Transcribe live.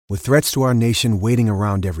With threats to our nation waiting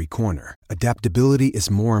around every corner, adaptability is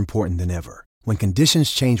more important than ever. When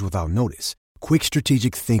conditions change without notice, quick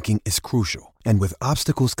strategic thinking is crucial. And with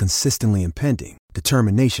obstacles consistently impending,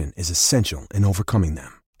 determination is essential in overcoming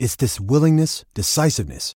them. It's this willingness,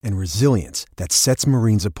 decisiveness, and resilience that sets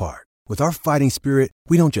Marines apart. With our fighting spirit,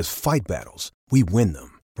 we don't just fight battles, we win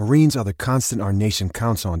them. Marines are the constant our nation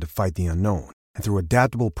counts on to fight the unknown. And through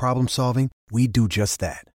adaptable problem solving, we do just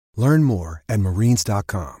that. Learn more at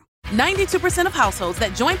marines.com. 92% of households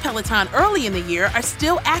that join Peloton early in the year are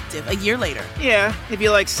still active a year later. Yeah, if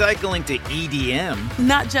you like cycling to EDM.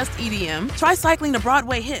 Not just EDM. Try cycling to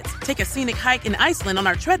Broadway hits, take a scenic hike in Iceland on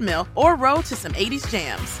our treadmill, or row to some 80s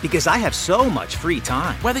jams. Because I have so much free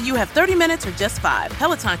time. Whether you have 30 minutes or just 5,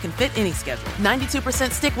 Peloton can fit any schedule.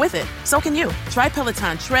 92% stick with it. So can you. Try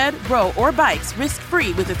Peloton tread, row, or bikes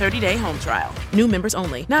risk-free with a 30-day home trial. New members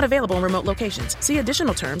only. Not available in remote locations. See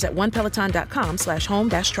additional terms at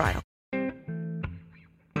onepeloton.com/home-trial.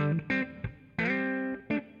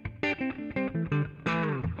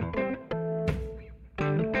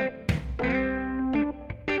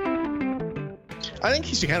 I think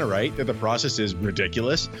he's kind of right that the process is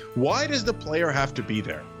ridiculous. Why does the player have to be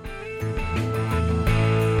there?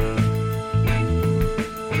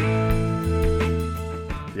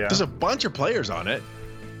 Yeah. There's a bunch of players on it.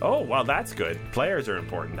 Oh, well, that's good. Players are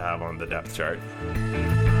important to have on the depth chart.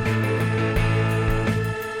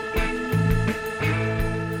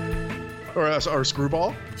 Or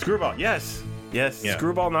Screwball? Screwball, yes. Yes, yeah.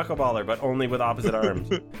 Screwball knuckleballer, but only with opposite arms.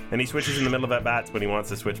 And he switches in the middle of at-bats when he wants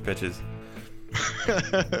to switch pitches.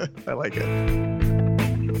 I like it.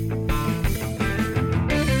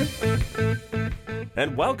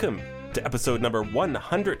 And welcome to episode number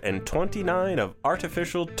 129 of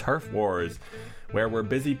Artificial Turf Wars, where we're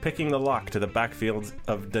busy picking the lock to the backfields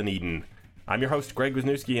of Dunedin. I'm your host, Greg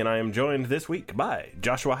Wisniewski, and I am joined this week by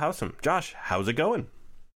Joshua Howsam. Josh, how's it going?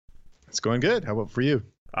 It's going good. How about for you?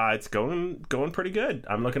 It's going pretty good.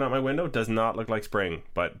 I'm looking out my window. It does not look like spring,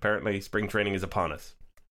 but apparently spring training is upon us.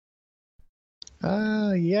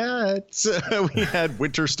 Yeah, it's we had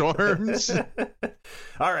winter storms.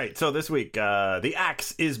 All right, so this week, the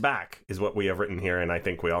axe is back, is what we have written here, and I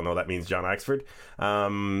think we all know that means John Axford.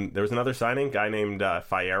 There was another signing, guy named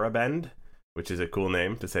Fiera Bend, which is a cool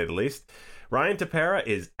name, to say the least. Ryan Tapera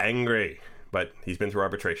is angry, but he's been through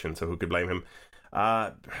arbitration, so who could blame him?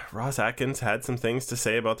 Ross Atkins had some things to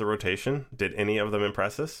say about the rotation. Did any of them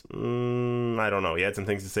impress us? I don't know. He had some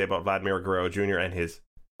things to say about Vladimir Guerrero Jr. and his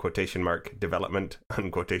quotation mark development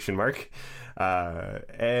unquotation mark. Yeah,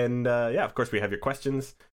 of course we have your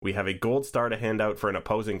questions. We have a gold star to hand out for an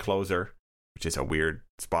opposing closer, which is a weird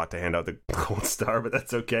spot to hand out the gold star, but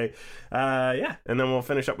that's okay. Yeah, and then we'll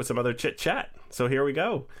finish up with some other chit chat. So here we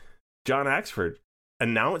go. John Axford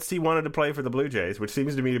announced he wanted to play for the Blue Jays, which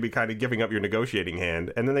seems to me to be kind of giving up your negotiating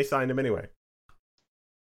hand, and then they signed him anyway.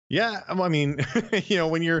 Yeah, I mean,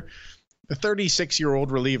 when you're a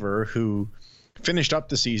 36-year-old reliever who finished up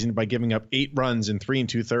the season by giving up 8 runs in 3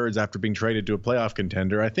 2/3 after being traded to a playoff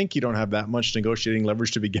contender, I think you don't have that much negotiating leverage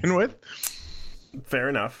to begin with. Fair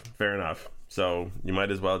enough. So you might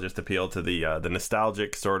as well just appeal to the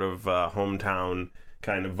nostalgic sort of hometown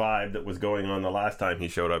kind of vibe that was going on the last time he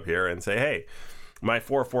showed up here and say, hey, my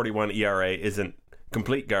 4.41 ERA isn't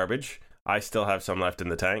complete garbage. I still have some left in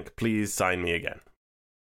the tank. Please sign me again.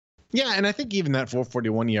 Yeah, and I think even that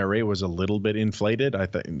 4.41 ERA was a little bit inflated. I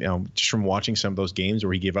think, just from watching some of those games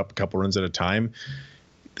where he gave up a couple runs at a time,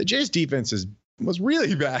 the Jays defense was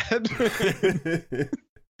really bad.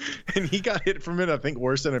 And he got hit from it, I think,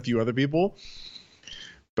 worse than a few other people.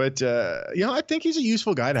 But, I think he's a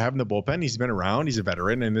useful guy to have in the bullpen. He's been around. He's a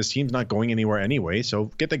veteran, and this team's not going anywhere anyway. So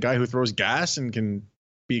get the guy who throws gas and can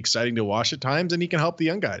be exciting to watch at times, and he can help the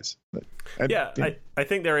young guys. I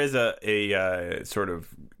think there is a sort of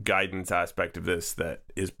guidance aspect of this that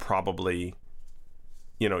is probably,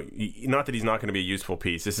 not that he's not going to be a useful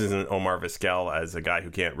piece. This isn't Omar Vizquel as a guy who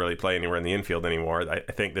can't really play anywhere in the infield anymore. I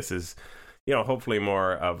think this is, hopefully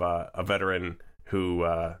more of a veteran who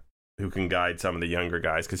can guide some of the younger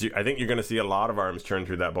guys, because I think you're going to see a lot of arms churn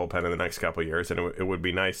through that bullpen in the next couple of years, and it would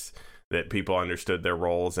be nice that people understood their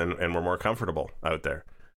roles and were more comfortable out there.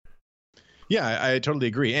 Yeah, I totally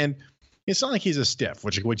agree. And it's not like he's a stiff,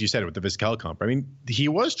 which what you said with the Vizquel comp. I mean, he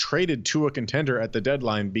was traded to a contender at the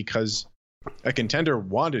deadline because a contender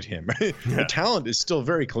wanted him. Yeah. The talent is still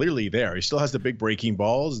very clearly there. He still has the big breaking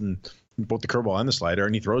balls and both the curveball and the slider,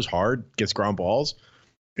 and he throws hard, gets ground balls.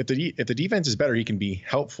 If the defense is better, he can be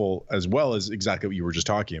helpful as well as exactly what you were just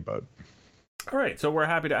talking about. All right, so we're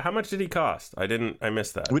happy to. How much did he cost? I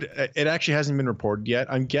missed that. It actually hasn't been reported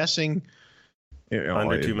yet. I'm guessing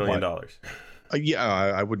under $2 million.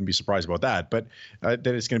 I wouldn't be surprised about that. But that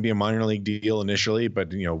it's going to be a minor league deal initially,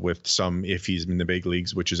 but with some if he's in the big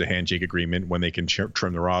leagues, which is a handshake agreement when they can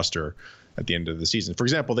trim the roster at the end of the season. For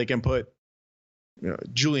example, they can put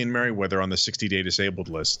Julian Merriweather on the 60-day disabled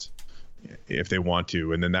list if they want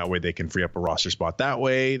to, and then that way they can free up a roster spot that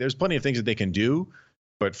way. There's plenty of things that they can do,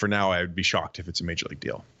 but for now, I would be shocked if it's a major league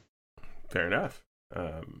deal. Fair enough.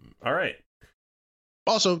 All right.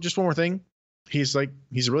 Also, just one more thing. He's a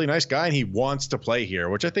really nice guy and he wants to play here,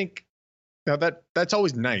 which I think that's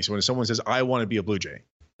always nice when someone says, I want to be a Blue Jay.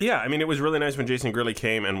 Yeah, I mean, it was really nice when Jason Gurley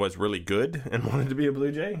came and was really good and wanted to be a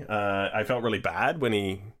Blue Jay. I felt really bad when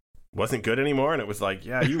he wasn't good anymore, and it was like,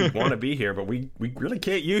 yeah, you want to be here, but we really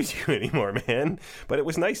can't use you anymore, man. But it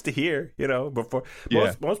was nice to hear, before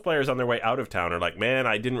most players on their way out of town are like, man,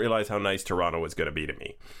 I didn't realize how nice Toronto was going to be to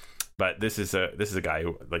me. But this is a guy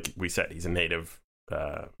who, like we said, he's a native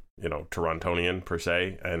Torontonian per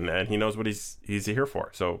se, and he knows what he's here for.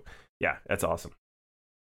 So yeah, that's awesome.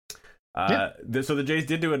 So the Jays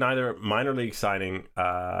did do another minor league signing,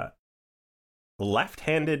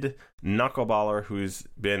 left-handed knuckleballer who's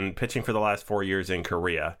been pitching for the last 4 years in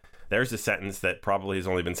Korea. There's a sentence that probably has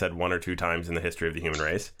only been said one or two times in the history of the human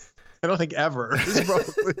race. I don't think ever.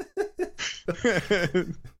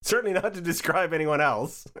 Certainly not to describe anyone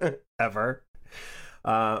else ever.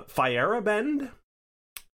 Fierabend?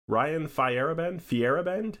 Ryan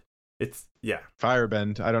Fierabend? It's, yeah.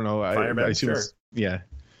 Firebend. I don't know. Firebend, I assume sure. Yeah.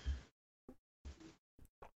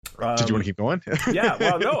 Did you want to keep going? Yeah,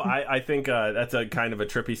 well, no, I think that's a kind of a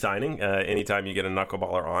trippy signing anytime you get a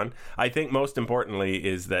knuckleballer on. I think most importantly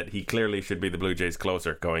is that he clearly should be the Blue Jays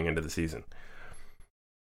closer going into the season.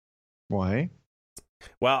 Why?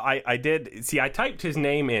 Well, I did. See, I typed his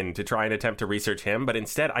name in to try and attempt to research him, but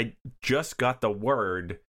instead I just got the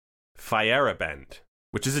word Feierabend,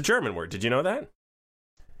 which is a German word. Did you know that?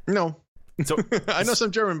 No. So I know some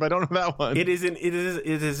German, but I don't know that one. It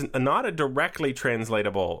is not a directly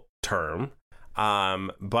translatable term,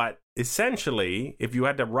 but essentially, if you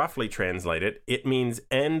had to roughly translate it, it means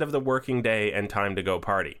end of the working day and time to go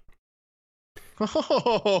party.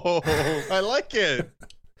 Oh, I like it.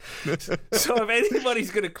 So if anybody's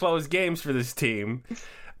going to close games for this team,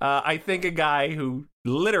 I think a guy who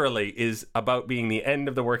literally is about being the end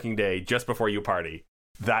of the working day just before you party,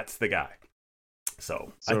 that's the guy.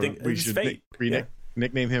 So I think we should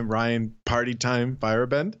nickname him Ryan Party Time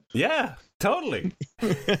Firebend. Yeah, totally.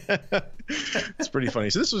 It's pretty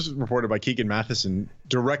funny. So this was reported by Keegan Matheson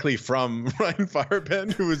directly from Ryan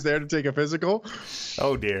Firebend, who was there to take a physical.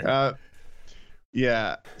 Oh dear.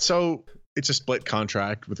 Yeah. So it's a split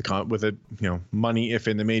contract with money if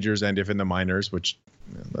in the majors and if in the minors, which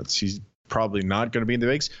he's probably not going to be in the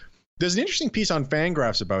bigs. There's an interesting piece on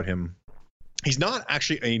Fangraphs about him. He's not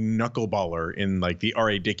actually a knuckleballer in like the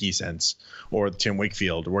R.A. Dickey sense or Tim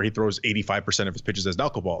Wakefield, where he throws 85% of his pitches as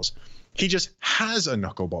knuckleballs. He just has a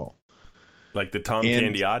knuckleball. Like the Tom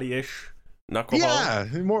Candiotti-ish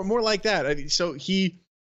knuckleball? Yeah, more like that. So he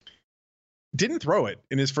didn't throw it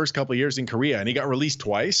in his first couple of years in Korea, and he got released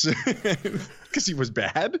twice because he was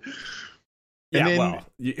bad. Well,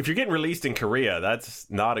 if you're getting released in Korea, that's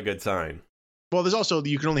not a good sign. Well, there's also,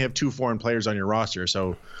 you can only have 2 foreign players on your roster,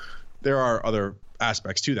 so there are other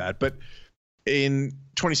aspects to that. But in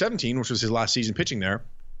 2017, which was his last season pitching there,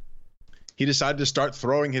 he decided to start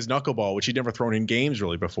throwing his knuckleball, which he'd never thrown in games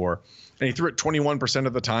really before. And he threw it 21%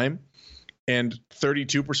 of the time and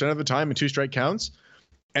 32% of the time in 2 strike counts.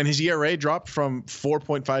 And his ERA dropped from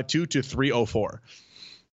 4.52 to 3.04.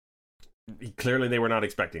 Clearly, they were not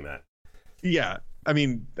expecting that. Yeah. I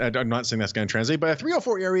mean, I'm not saying that's going to translate, but a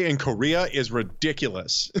 3.04 ERA in Korea is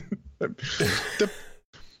ridiculous.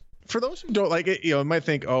 For those who don't like it, might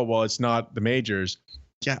think, oh, well, it's not the majors.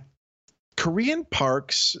 Yeah. Korean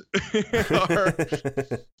parks are,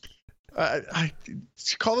 I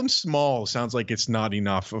call them small. Sounds like it's not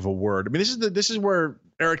enough of a word. I mean, this is where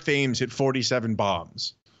Eric Thames hit 47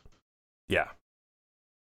 bombs. Yeah.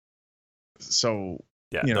 So,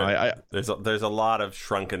 yeah, there's a lot of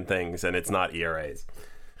shrunken things, and it's not ERAs.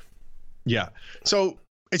 Yeah. So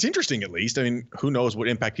it's interesting, at least. I mean, who knows what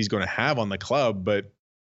impact he's going to have on the club, but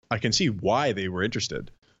I can see why they were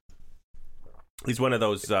interested. He's one of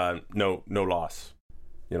those no loss,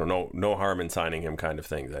 no harm in signing him kind of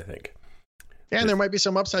things, I think. Yeah, and there might be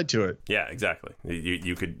some upside to it. Yeah, exactly.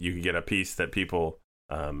 You could get a piece that people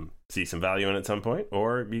see some value in at some point,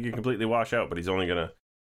 or you can completely wash out, but he's only going to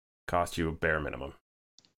cost you a bare minimum.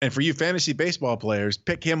 And for you fantasy baseball players,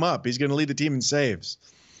 pick him up. He's going to lead the team in saves.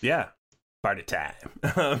 Yeah. Party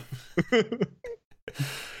time.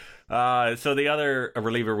 So the other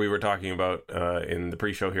reliever we were talking about in the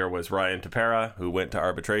pre-show here was Ryan Tepera, who went to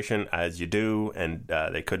arbitration, as you do, and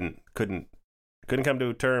they couldn't come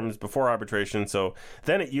to terms before arbitration. So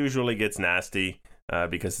then it usually gets nasty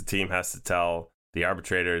because the team has to tell the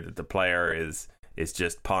arbitrator that the player is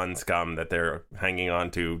just pond scum that they're hanging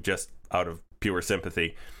on to just out of pure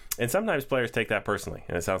sympathy. And sometimes players take that personally,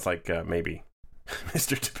 and it sounds like maybe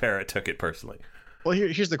Mr. Tepera took it personally. Well,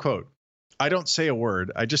 here's the quote. I don't say a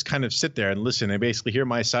word. I just kind of sit there and listen. I basically hear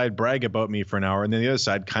my side brag about me for an hour, and then the other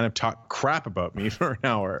side kind of talk crap about me for an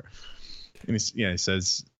hour. And he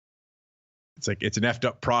says, it's like, it's an effed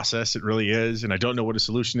up process. It really is. And I don't know what a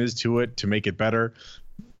solution is to it to make it better.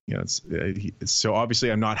 You know, it's so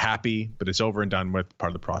obviously I'm not happy, but it's over and done with, part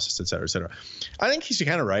of the process, et cetera, et cetera. I think he's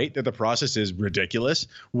kind of right that the process is ridiculous.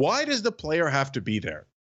 Why does the player have to be there?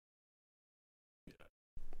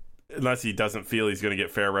 Unless he doesn't feel he's going to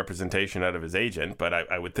get fair representation out of his agent. But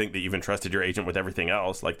I would think that you've entrusted your agent with everything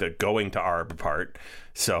else, like the going to ARB part.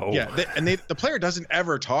 So yeah, the player doesn't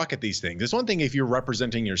ever talk at these things. It's one thing if you're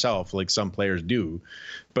representing yourself, like some players do,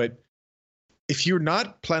 but if you're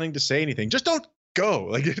not planning to say anything, just don't go.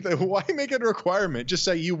 Like, why make it a requirement? Just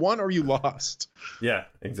say you won or you lost. Yeah,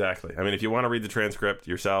 exactly. I mean, if you want to read the transcript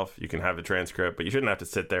yourself, you can have the transcript, but you shouldn't have to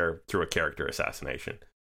sit there through a character assassination.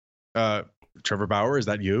 Trevor Bauer, is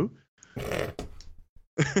that you?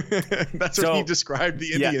 That's what he described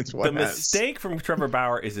the Indians. The mistake from Trevor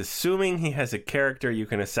Bauer is assuming he has a character you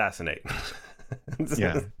can assassinate.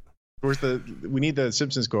 Yeah. We need the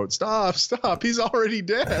Simpsons quote. Stop. He's already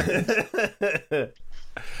dead.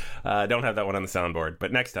 Don't have that one on the soundboard,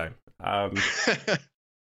 but next time.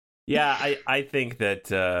 Yeah, I think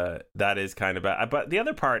that that is kind of bad. But the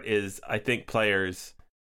other part is, I think players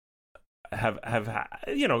have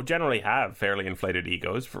generally have fairly inflated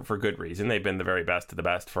egos for good reason. They've been the very best of the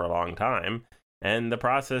best for a long time, and the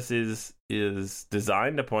process is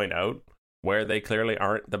designed to point out where they clearly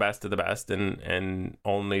aren't the best of the best and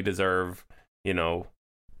only deserve the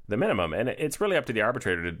minimum. And it's really up to the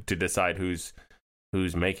arbitrator to decide who's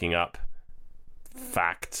making up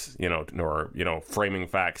facts, or framing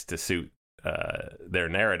facts to suit their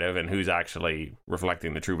narrative, and who's actually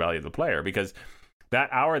reflecting the true value of the player. Because that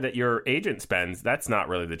hour that your agent spends, that's not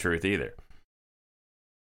really the truth either.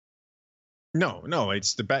 No,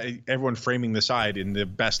 it's everyone framing the side in the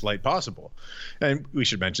best light possible. And we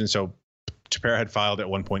should mention, so Tepera had filed at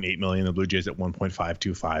 1.8 million, the Blue Jays at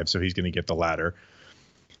 1.525, so he's going to get the latter.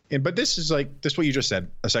 But this is what you just said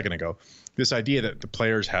a second ago. This idea that the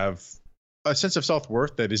players have a sense of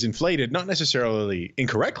self-worth that is inflated, not necessarily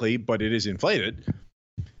incorrectly, but it is inflated.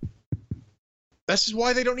 This is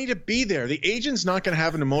why they don't need to be there. The agent's not going to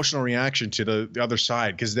have an emotional reaction to the other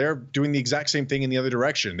side because they're doing the exact same thing in the other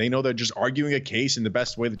direction. They know they're just arguing a case in the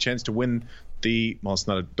best way, the chance to win the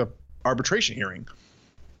arbitration hearing.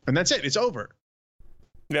 And that's it. It's over.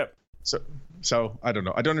 Yep. So I don't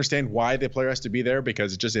know. I don't understand why the player has to be there,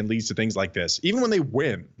 because it leads to things like this. Even when they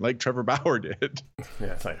win, like Trevor Bauer did. Yeah,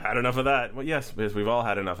 it's like, had enough of that. Well, yes, because we've all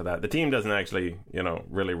had enough of that. The team doesn't actually,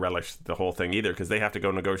 really relish the whole thing either, because they have to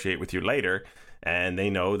go negotiate with you later, and they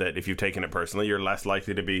know that if you've taken it personally, you're less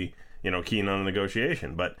likely to be, keen on a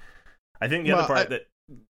negotiation. But I think the other part that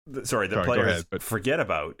players forget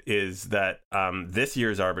about is that this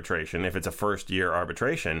year's arbitration, if it's a first-year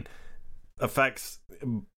arbitration, affects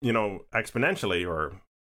exponentially, or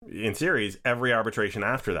in series, every arbitration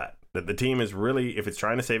after that the team is really, if it's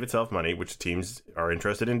trying to save itself money, which teams are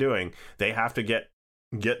interested in doing, they have to get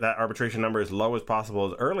that arbitration number as low as possible,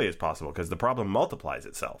 as early as possible, because the problem multiplies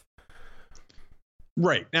itself.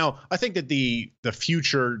 Right. Now, I think that the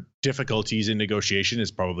future difficulties in negotiation is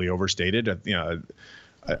probably overstated.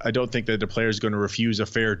 I don't think that the player is going to refuse a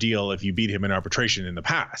fair deal if you beat him in arbitration in the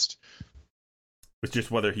past. It's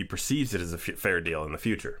just whether he perceives it as a fair deal in the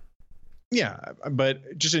future. Yeah,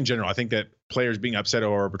 but just in general, I think that players being upset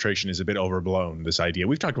over arbitration is a bit overblown, this idea.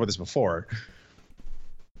 We've talked about this before.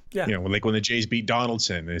 Yeah. Like when the Jays beat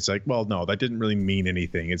Donaldson, it's like, well, no, that didn't really mean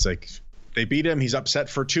anything. It's like they beat him, he's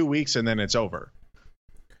upset for 2 weeks, and then it's over.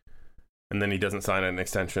 And then he doesn't sign an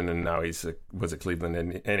extension, and now was it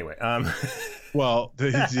Cleveland? Anyway. Well, he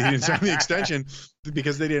didn't sign the extension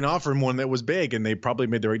because they didn't offer him one that was big, and they probably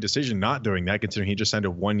made the right decision not doing that, considering he just signed a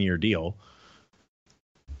 1-year deal.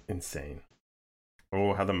 Insane.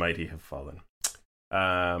 Oh, how the mighty have fallen.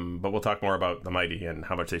 But we'll talk more about the mighty and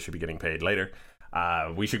how much they should be getting paid later.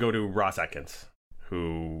 We should go to Ross Atkins,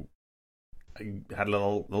 who had a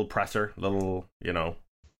little presser,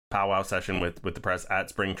 powwow session with the press at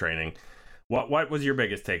spring training. What was your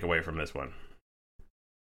biggest takeaway from this one?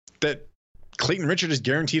 That Clayton Richard is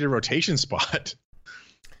guaranteed a rotation spot.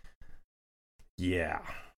 Yeah.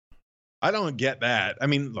 I don't get that. I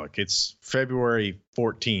mean, look, it's February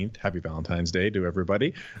 14th. Happy Valentine's Day to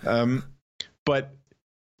everybody. But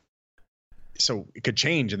so it could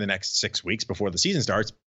change in the next 6 weeks before the season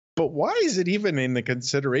starts. But why is it even in the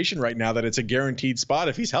consideration right now that it's a guaranteed spot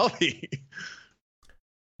if he's healthy?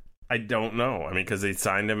 I don't know. I mean, because they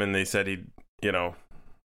signed him and they said he'd,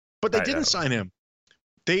 But they didn't sign him.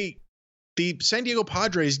 The San Diego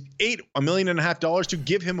Padres $1.5 million to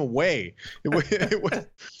give him away.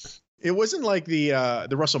 It wasn't like the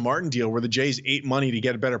Russell Martin deal where the Jays ate money to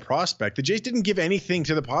get a better prospect. The Jays didn't give anything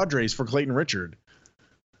to the Padres for Clayton Richard.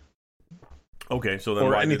 Okay, so then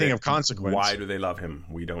or anything of consequence. Why do they love him?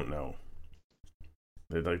 We don't know.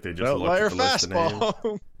 They just outlier look at the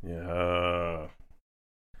fastball. Yeah.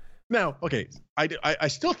 Now, okay, I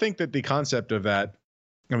still think that the concept of that.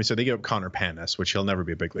 I mean, so they give up Connor Panis, which he'll never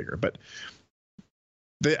be a big leaguer, but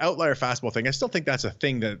the outlier fastball thing, I still think that's a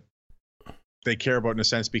thing that they care about in a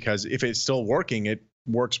sense, because if it's still working, it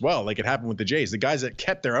works well. Like it happened with the Jays. The guys that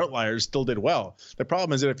kept their outliers still did well. The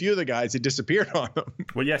problem is that a few of the guys, it disappeared on them.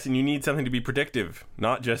 Well, yes, and you need something to be predictive,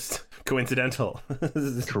 not just coincidental.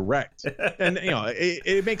 Correct. And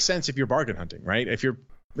it makes sense if you're bargain hunting, right? If you're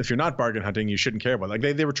not bargain hunting, you shouldn't care about it.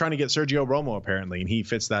 Like they were trying to get Sergio Romo apparently, and he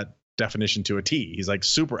fits that definition to a T. He's like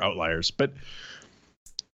super outliers. But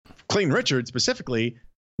Clayton Richard specifically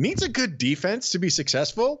needs a good defense to be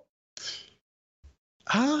successful.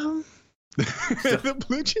 The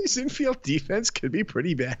Blue Jays infield defense could be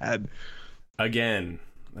pretty bad. Again.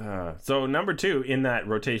 So number 2 in that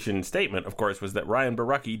rotation statement, of course, was that Ryan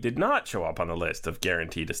Borucki did not show up on the list of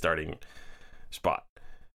guaranteed a starting spot.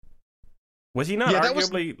 Was he not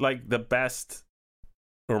arguably like the best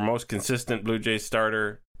or most consistent Blue Jays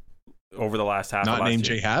starter over the last half of last year? Not named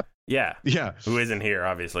J-Happ? Yeah. Yeah. Who isn't here,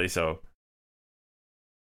 obviously, so.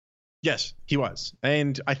 Yes, he was.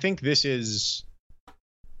 And I think this is,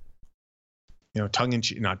 not tongue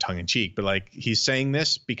in cheek, but like he's saying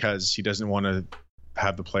this because he doesn't want to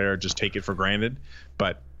have the player just take it for granted.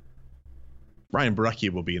 But Ryan Borucki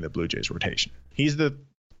will be in the Blue Jays rotation. He's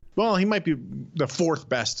he might be the 4th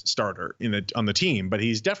best starter on the team, but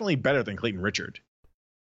he's definitely better than Clayton Richard.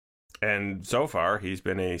 And so far, he's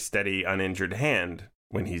been a steady, uninjured hand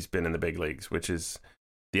when he's been in the big leagues, which is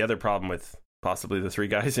the other problem with possibly the 3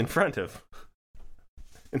 guys in front of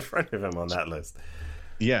him on that list.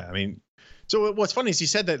 Yeah, I mean, so what's funny is he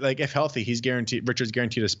said that like if healthy, Richard's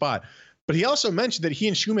guaranteed a spot. But he also mentioned that he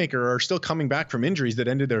and Shoemaker are still coming back from injuries that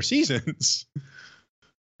ended their seasons.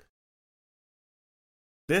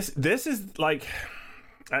 This is like,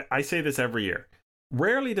 I say this every year.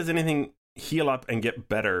 Rarely does anything heal up and get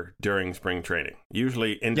better during spring training.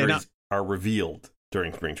 Usually injuries are revealed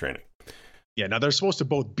during spring training. Yeah, now they're supposed to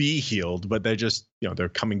both be healed, but they're just, they're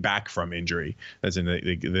coming back from injury. As in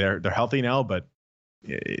they're healthy now, but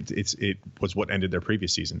it was what ended their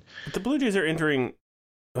previous season. But the Blue Jays are entering,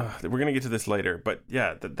 we're going to get to this later, but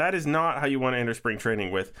yeah, that is not how you want to enter spring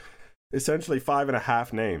training, with essentially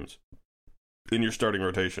 5.5 names in your starting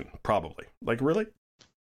rotation, probably. Like, really?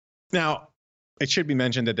 Now, it should be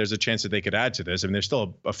mentioned that there's a chance that they could add to this. I mean, there's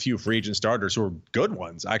still a few free agent starters who are good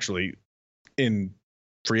ones, actually, in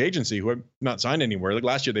free agency who have not signed anywhere. Like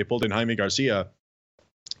last year, they pulled in Jaime Garcia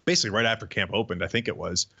basically right after camp opened, I think it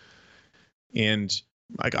was. And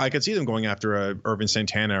I could see them going after a Irvin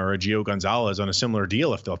Santana or a Gio Gonzalez on a similar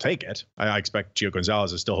deal if they'll take it. I expect Gio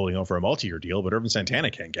Gonzalez is still holding out for a multi-year deal, but Irvin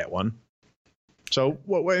Santana can't get one. So,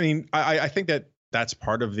 I think that's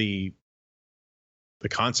part of the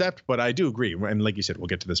concept, but I do agree. And like you said, we'll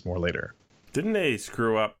get to this more later. Didn't they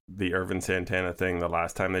screw up the Irvin Santana thing the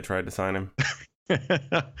last time they tried to sign him?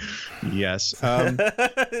 Yes.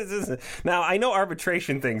 Now, I know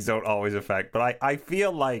arbitration things don't always affect, but I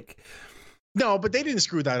feel like... No, but they didn't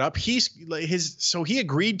screw that up. He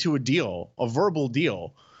agreed to a deal, a verbal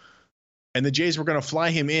deal, and the Jays were going to fly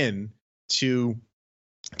him in to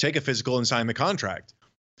take a physical and sign the contract.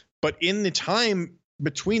 But in the time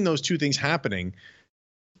between those two things happening,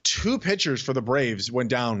 2 pitchers for the Braves went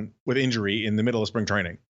down with injury in the middle of spring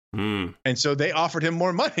training. And so they offered him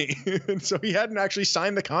more money. And so he hadn't actually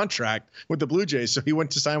signed the contract with the Blue Jays. So he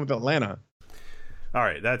went to sign with Atlanta. All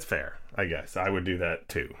right. That's fair. I guess I would do that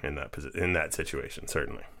too in that situation,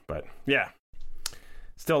 certainly. But yeah,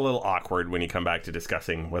 still a little awkward when you come back to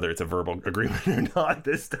discussing whether it's a verbal agreement or not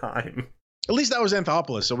this time. At least that was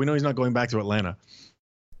Anthopoulos. So we know he's not going back to Atlanta.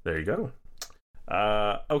 There you go.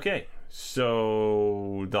 Okay.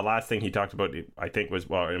 So the last thing he talked about, I think, was,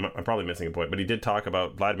 well, I'm probably missing a point, but he did talk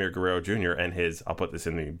about Vladimir Guerrero Jr. and his, I'll put this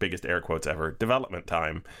in the biggest air quotes ever, development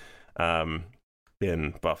time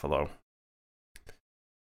in Buffalo.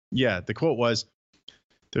 Yeah, the quote was,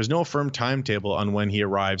 There's no firm timetable on when he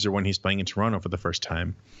arrives or when he's playing in Toronto for the first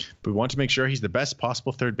time, but we want to make sure he's the best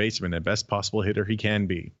possible third baseman and best possible hitter he can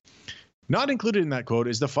be. Not included in that quote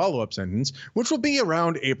is the follow-up sentence, which will be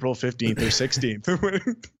around April 15th or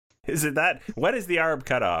 16th. Is it that? What is the ARB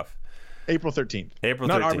cutoff? April 13th. April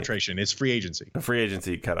 13th. Not arbitration. It's free agency. A free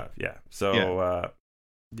agency cutoff, yeah. So,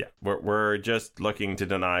 we're just looking to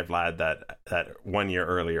deny Vlad that 1 year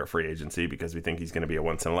earlier free agency because we think he's going to be a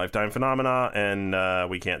once-in-a-lifetime phenomena, and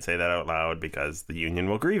we can't say that out loud because the union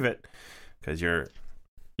will grieve it. Because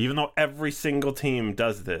even though every single team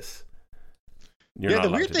does this,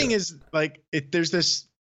 the weird thing is, like, there's this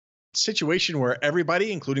situation where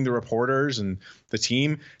everybody, including the reporters and the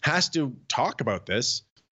team, has to talk about this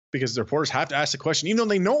because the reporters have to ask the question, even though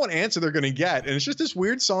they know what answer they're going to get. And it's just this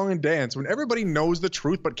weird song and dance when everybody knows the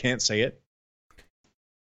truth but can't say it.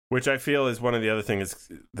 Which I feel is one of the other things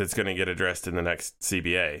that's going to get addressed in the next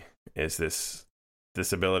CBA is this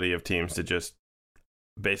ability of teams to just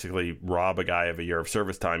basically rob a guy of a year of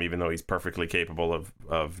service time, even though he's perfectly capable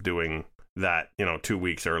of doing that, 2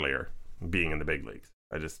 weeks earlier, being in the big leagues.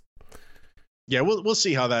 We'll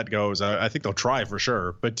see how that goes. I think they'll try for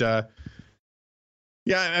sure, but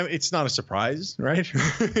it's not a surprise, right?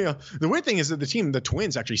 The weird thing is that the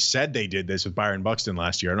Twins actually said they did this with Byron Buxton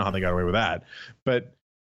last year. I don't know how they got away with that, but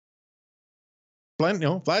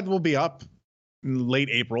Vlad will be up in late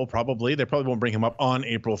April probably. They probably won't bring him up on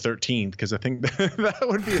April 13th because I think that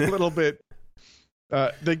would be a little bit.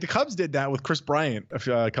 The Cubs did that with Chris Bryant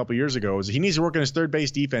a couple years ago. He needs to work on his third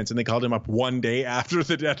base defense, and they called him up one day after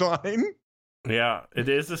the deadline. Yeah, it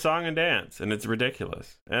is a song and dance, and it's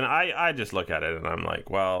ridiculous. And I just look at it, and I'm like,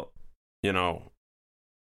 well,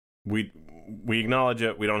 we acknowledge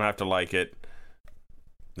it. We don't have to like it.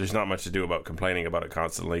 There's not much to do about complaining about it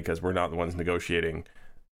constantly because we're not the ones negotiating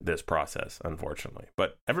this process, unfortunately.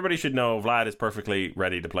 But everybody should know Vlad is perfectly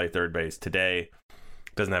ready to play third base today.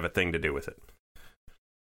 Doesn't have a thing to do with it.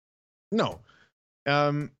 No.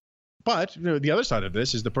 But the other side of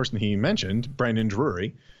this is the person he mentioned, Brandon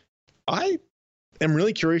Drury. I am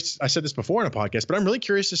really curious. I said this before in a podcast, but I'm really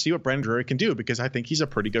curious to see what Brandon Drury can do because I think he's a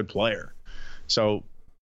pretty good player. So,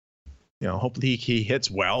 hopefully he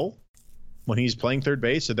hits well when he's playing third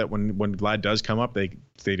base so that when Vlad does come up,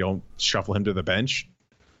 they don't shuffle him to the bench.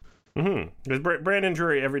 Because Brandon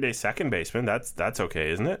Drury, everyday second baseman, that's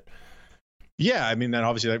okay, isn't it? Yeah, I mean,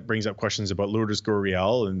 that brings up questions about Lourdes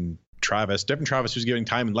Gurriel and Travis. Devin Travis, who's giving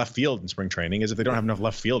time in left field in spring training, as if they don't have enough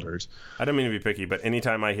left fielders. I don't mean to be picky, but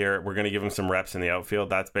anytime I hear we're going to give him some reps in the outfield,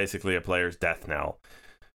 that's basically a player's death knell.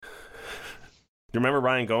 Do you remember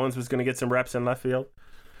Ryan Goins was going to get some reps in left field?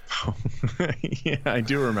 Oh, yeah, I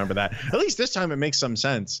do remember that. At least this time it makes some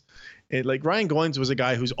sense. Ryan Goins was a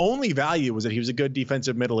guy whose only value was that he was a good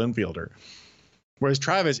defensive middle infielder. Whereas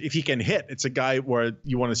Travis, if he can hit, it's a guy where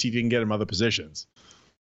you want to see if you can get him other positions.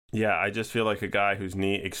 Yeah, I just feel like a guy whose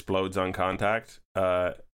knee explodes on contact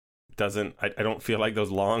I don't feel like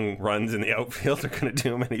those long runs in the outfield are going to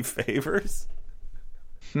do him any favors.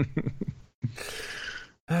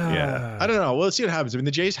 Yeah, I don't know. Well, let's see what happens. I mean,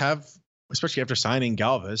 the Jays have, especially after signing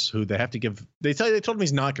Galvis, who they have to give. They told him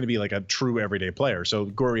he's not going to be like a true everyday player. So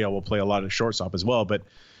Gurriel will play a lot of shortstop as well, but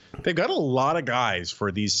they've got a lot of guys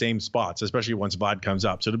for these same spots, especially once Vlad comes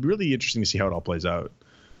up. So it'll be really interesting to see how it all plays out.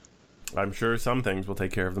 I'm sure some things will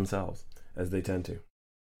take care of themselves, as they tend to.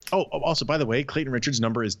 Oh, also, by the way, Clayton Richards'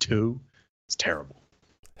 number is 2. It's terrible.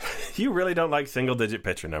 You really don't like single-digit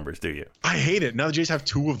pitcher numbers, do you? I hate it. Now the Jays have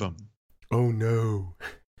 2 of them. Oh, no.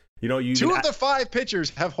 2 of the 5 pitchers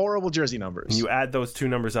have horrible jersey numbers. When you add those 2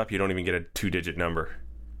 numbers up, you don't even get a 2-digit number.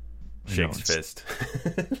 Shakes fist.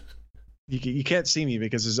 You can't see me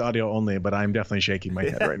because it's audio only, but I'm definitely shaking my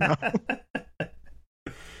head right now.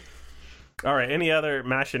 All right. Any other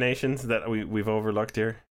machinations that we've overlooked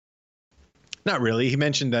here? Not really. He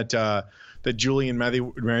mentioned that Julian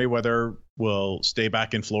Merriweather will stay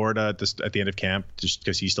back in Florida at the end of camp just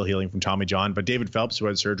because he's still healing from Tommy John. But David Phelps, who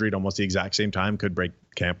had surgery at almost the exact same time, could break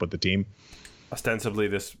camp with the team. Ostensibly,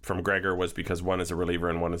 this from Gregor was because one is a reliever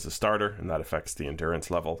and one is a starter, and that affects the endurance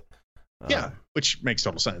level. Yeah, which makes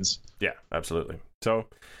total sense. Yeah, absolutely. So,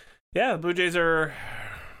 yeah, the Blue Jays are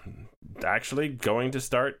actually going to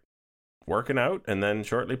start working out and then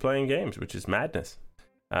shortly playing games, which is madness.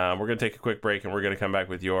 We're going to take a quick break and we're going to come back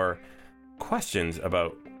with your questions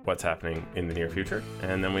about what's happening in the near future.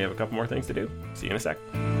 And then we have a couple more things to do. See you in a sec.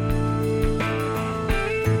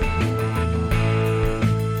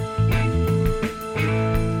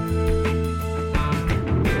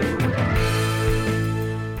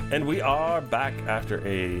 And we are back after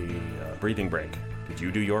a breathing break. Did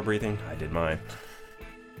you do your breathing? I did mine.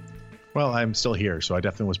 Well, I'm still here, so I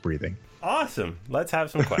definitely was breathing. Awesome. Let's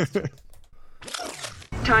have some questions.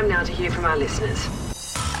 Time now to hear from our listeners.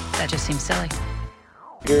 That just seems silly.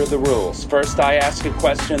 Here are the rules. First I ask a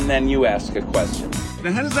question, then you ask a question.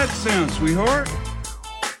 Now, how does that sound, sweetheart?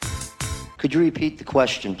 Could you repeat the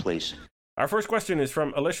question, please? Our first question is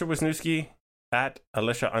from Alicia Wisniewski at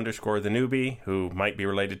Alicia_the newbie, who might be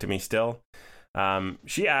related to me still.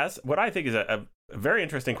 She asks what I think is a very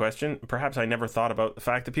interesting question. Perhaps I never thought about the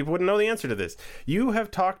fact that people wouldn't know the answer to this. You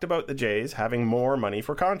have talked about the Jays having more money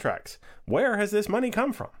for contracts. Where has this money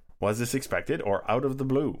come from? Was this expected or out of the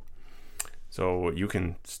blue? So you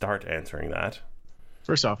can start answering that.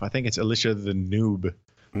 First off, I think it's Alicia the noob,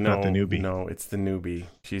 not the newbie. No, it's the newbie.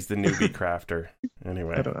 She's the newbie crafter.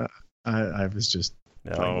 Anyway. I was just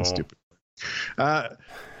playing stupid.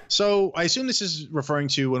 So I assume this is referring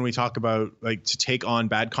to when we talk about like to take on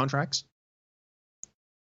bad contracts.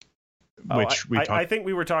 I think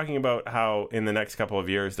we were talking about how in the next couple of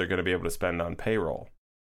years they're going to be able to spend on payroll.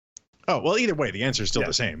 Oh, well, either way, the answer is still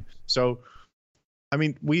the same. So, I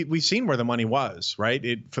mean, we've seen where the money was,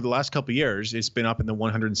 right? For the last couple of years, it's been up in the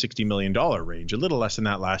 $160 million range, a little less than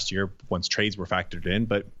that last year once trades were factored in.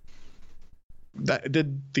 But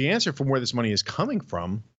the answer from where this money is coming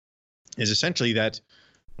from is essentially that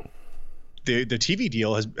the TV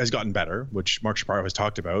deal has gotten better, which Mark Shapiro has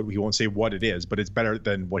talked about. He won't say what it is, but it's better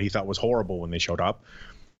than what he thought was horrible when they showed up.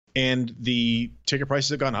 And the ticket prices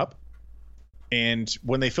have gone up. And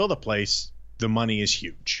when they fill the place, the money is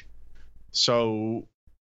huge. So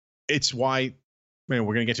it's why, we're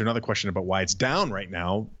going to get to another question about why it's down right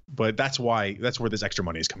now, but that's where this extra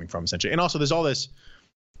money is coming from, essentially. And also there's all this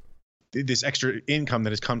extra income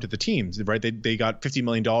that has come to the teams, right? They got $50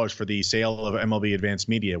 million for the sale of MLB Advanced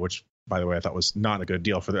Media, which, by the way, I thought was not a good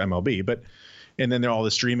deal for the MLB. And then there are all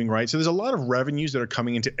the streaming rights. So there's a lot of revenues that are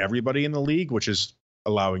coming into everybody in the league, which is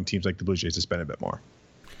allowing teams like the Blue Jays to spend a bit more.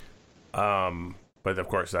 But of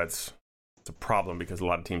course it's a problem because a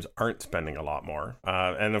lot of teams aren't spending a lot more.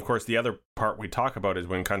 And of course the other part we talk about is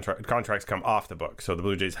when contracts come off the book. So the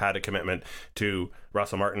Blue Jays had a commitment to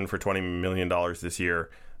Russell Martin for $20 million this year,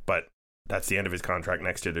 but that's the end of his contract.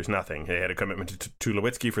 Next year, there's nothing. They had a commitment to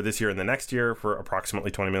Tulowitzki for this year and the next year for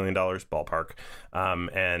approximately $20 million, ballpark.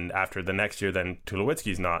 And after the next year, then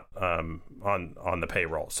Tulowitzki's not on the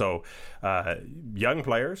payroll. So young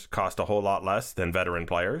players cost a whole lot less than veteran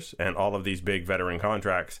players, and all of these big veteran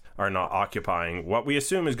contracts are not occupying what we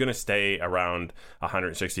assume is going to stay around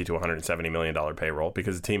 $160 to $170 million payroll,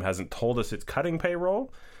 because the team hasn't told us it's cutting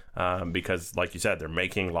payroll, because, like you said, they're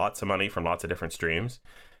making lots of money from lots of different streams.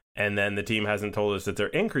 And then the team hasn't told us that they're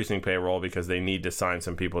increasing payroll because they need to sign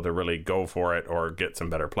some people to really go for it or get some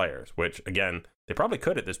better players, which, again, they probably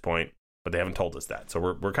could at this point, but they haven't told us that. So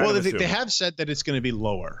we're kind of assuming. They have said that it's going to be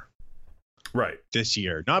lower right this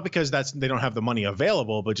year. Not because they don't have the money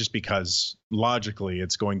available, but just because logically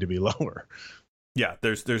it's going to be lower. Yeah,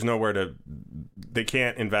 there's nowhere they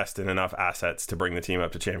can't invest in enough assets to bring the team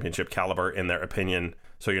up to championship caliber, in their opinion.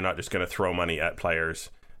 So you're not just going to throw money at players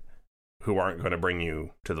who aren't going to bring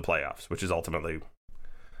you to the playoffs, which is ultimately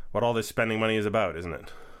what all this spending money is about, isn't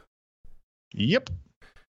it? Yep.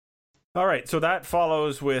 All right, so that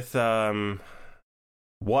follows with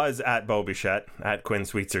was at Bo Bichette, at Quinn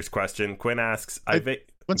Sweetzer's question. Quinn asks...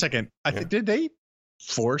 1 second. Did they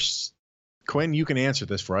force... Quinn, you can answer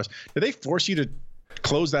this for us. Did they force you to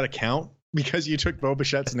close that account because you took Bo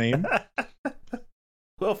Bichette's name?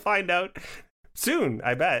 We'll find out soon,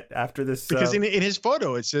 I bet, after this. Because in his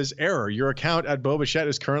photo, it says, error, your account at Bo Bichette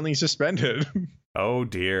is currently suspended. Oh,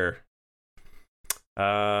 dear.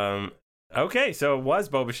 Okay, so it was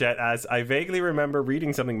Bo Bichette, as I vaguely remember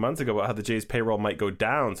reading something months ago about how the Jays' payroll might go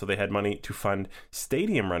down, so they had money to fund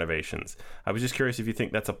stadium renovations. I was just curious if you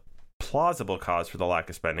think that's a plausible cause for the lack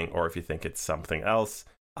of spending, or if you think it's something else,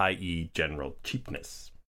 i.e. general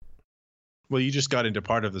cheapness. Well, you just got into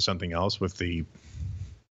part of the something else with the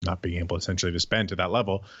not being able essentially to spend to that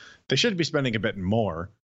level. They should be spending a bit more.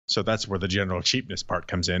 So that's where the general cheapness part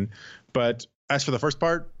comes in. But as for the first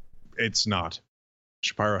part, it's not.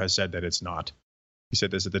 Shapiro has said that it's not. He said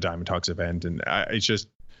this at the Diamond Talks event, and it's just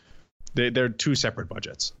they're two separate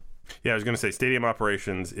budgets. Yeah, I was going to say stadium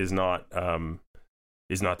operations is not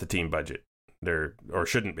the team budget. Or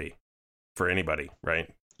shouldn't be for anybody,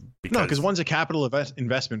 right? Because one's a capital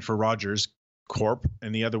investment for Rogers Corp,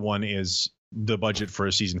 and the other one is the budget for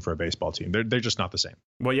a season for a baseball team. They're just not the same.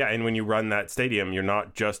 Well, yeah, and when you run that stadium, you're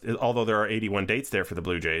not just, although there are 81 dates there for the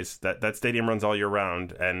Blue Jays, that stadium runs all year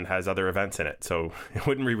round and has other events in it. So it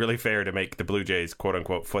wouldn't be really fair to make the Blue Jays, quote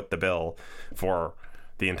unquote, foot the bill for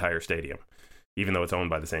the entire stadium, even though it's owned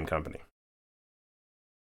by the same company.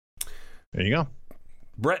 There you go.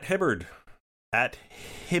 Brett Hibbard at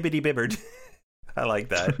Hibbity Bibbard. I like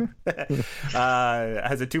that.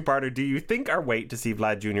 Has a two-parter. Do you think our wait to see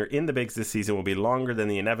Vlad Jr. in the bigs this season will be longer than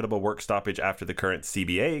the inevitable work stoppage after the current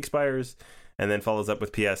CBA expires? And then follows up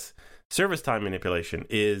with PS, service time manipulation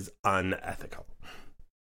is unethical.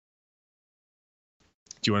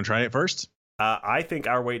 Do you want to try it first? I think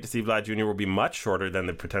our wait to see Vlad Jr. will be much shorter than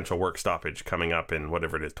the potential work stoppage coming up in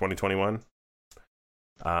whatever it is, 2021.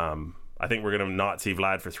 I think we're going to not see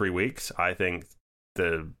Vlad for 3 weeks. I think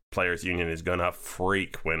the players union is going to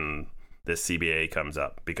freak when this CBA comes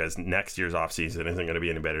up, because next year's offseason isn't going to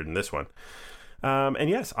be any better than this one.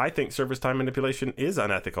 And yes, I think service time manipulation is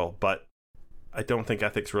unethical, but I don't think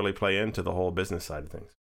ethics really play into the whole business side of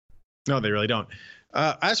things. No, they really don't.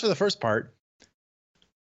 As for the first part,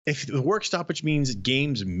 if the work stoppage means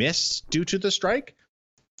games missed due to the strike,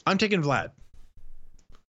 I'm taking Vlad.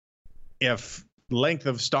 If length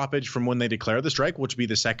of stoppage from when they declare the strike, which would be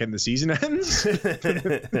the second the season ends,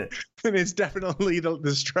 then it's definitely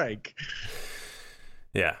the strike.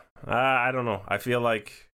 Yeah, I don't know. I feel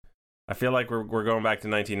like we're going back to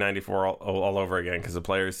 1994 all over again, because the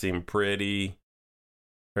players seem pretty,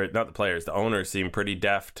 or not the players, the owners seem pretty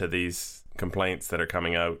deaf to these complaints that are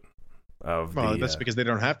coming out. That's because they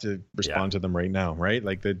don't have to respond to them right now, right?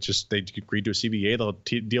 Like they agreed to a CBA. They'll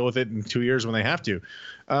deal with it in 2 years when they have to.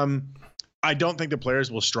 I don't think the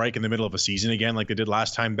players will strike in the middle of a season again like they did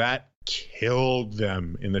last time. That killed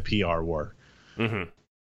them in the PR war. Mm-hmm.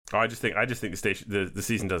 Oh, I just think the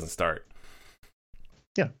season doesn't start.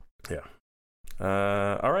 Yeah.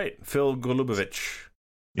 All right, Phil Golubovich.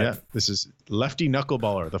 Yeah, this is lefty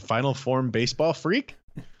knuckleballer, the final form baseball freak.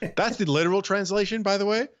 That's the literal translation, by the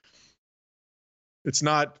way. It's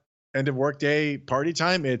not end of workday party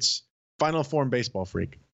time. It's final form baseball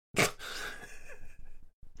freak.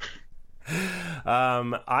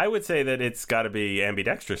 I would say that it's got to be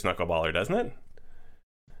ambidextrous knuckleballer, doesn't it?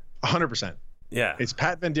 100%. Yeah. It's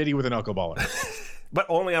Pat Venditti with a knuckleballer. But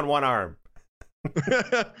only on one arm.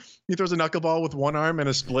 He throws a knuckleball with one arm and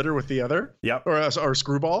a splitter with the other? Yep. Or a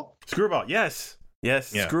screwball? Screwball, yes.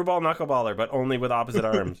 Yes, yeah. Screwball knuckleballer, but only with opposite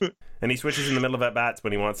arms. And he switches in the middle of at-bats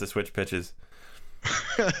when he wants to switch pitches.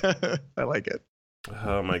 I like it.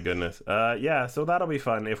 Oh, my goodness. Yeah, so that'll be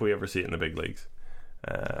fun if we ever see it in the big leagues.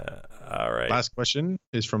 All right. Last question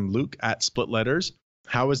is from Luke at Split Letters.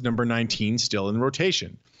 How is number 19 still in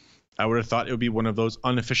rotation? I would have thought it would be one of those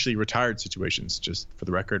unofficially retired situations. Just for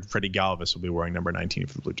the record, Freddie Galvis will be wearing number 19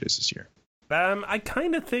 for the Blue Jays this year. I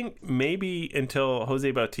kind of think maybe until Jose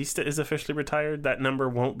Bautista is officially retired, that number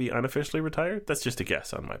won't be unofficially retired. That's just a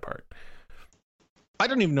guess on my part. I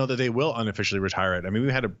don't even know that they will unofficially retire it. I mean,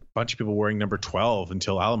 we had a bunch of people wearing number 12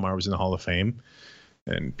 until Alomar was in the Hall of Fame.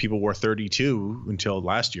 And people wore 32 until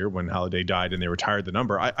last year when Halladay died and they retired the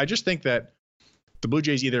number. I just think that the Blue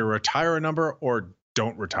Jays either retire a number or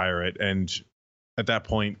don't retire it. And at that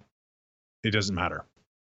point, it doesn't matter.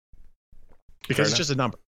 Because it's just a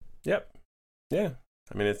number. Yep. Yeah.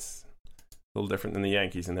 I mean, it's a little different than the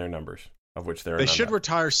Yankees and their numbers, of which there are They should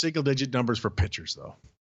retire single-digit numbers for pitchers, though.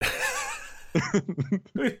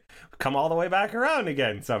 Come all the way back around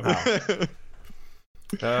again somehow.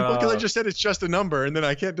 Well, because I just said it's just a number, and then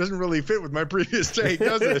it doesn't really fit with my previous take,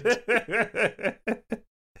 does it?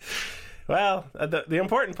 Well, the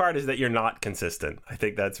important part is that you're not consistent. I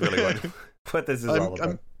think that's really what this is all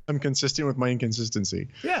about. I'm consistent with my inconsistency.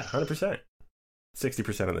 Yeah, 100%.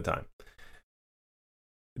 60% of the time.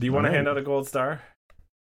 Do you want to hand out a gold star?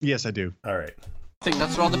 Yes, I do. All right. I think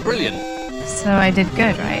that's rather brilliant. So I did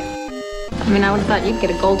good, right? I mean, I would have thought you'd get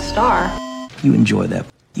a gold star. You enjoy that.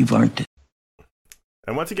 You've earned it.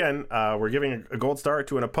 And once again, we're giving a gold star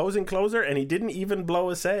to an opposing closer, and he didn't even blow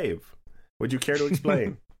a save. Would you care to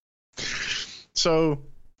explain? So,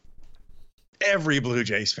 every Blue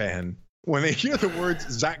Jays fan, when they hear the words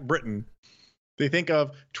Zach Britton, they think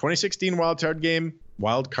of 2016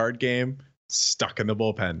 wild card game, stuck in the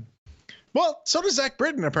bullpen. Well, so does Zach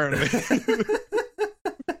Britton, apparently.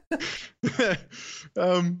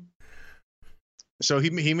 So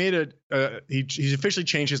he made he's officially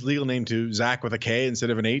changed his legal name to Zach with a K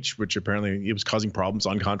instead of an H, which apparently it was causing problems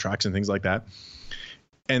on contracts and things like that.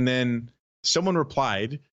 And then someone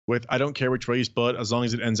replied with, "I don't care which way you spell it as long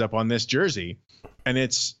as it ends up on this jersey." And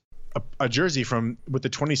it's a jersey with the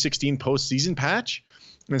 2016 postseason patch.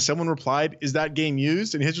 And then someone replied, "Is that game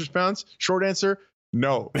used?" And his response, short answer,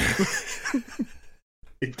 no.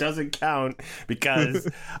 It doesn't count because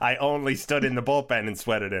I only stood in the bullpen and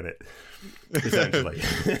sweated in it, essentially.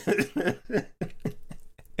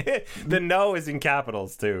 The no is in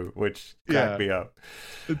capitals, too, which cracked me up.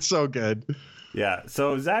 It's so good. Yeah,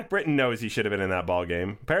 so Zach Britton knows he should have been in that ball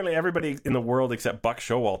game. Apparently, everybody in the world except Buck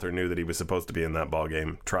Showalter knew that he was supposed to be in that ball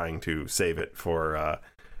game, trying to save it for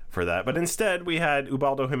that. But instead, we had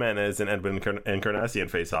Ubaldo Jimenez and Edwin Encarnacion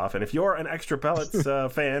face off. And if you're an Extra Pellets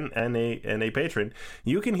fan and a patron,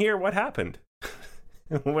 you can hear what happened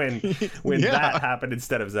when that happened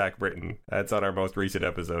instead of Zach Britton. That's on our most recent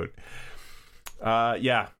episode.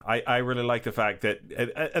 I really like the fact that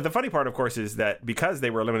the funny part, of course, is that because they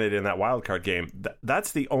were eliminated in that wild card game,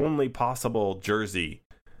 that's the only possible jersey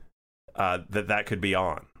that could be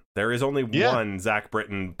on. There is only one Zach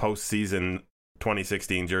Britton postseason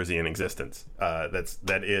 2016 jersey in existence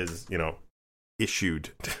that is issued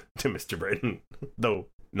to Mr. Britton, though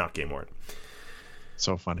not game worn.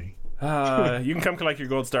 So funny. You can come collect your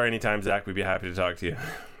gold star anytime, Zach. We'd be happy to talk to you.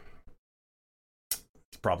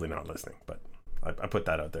 He's probably not listening, but I put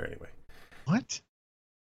that out there anyway. What?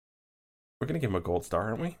 We're going to give him a gold star,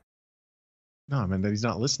 aren't we? No, I mean that he's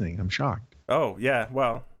not listening. I'm shocked. Oh, yeah.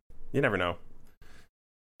 Well, you never know.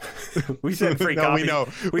 We send free copies. We know.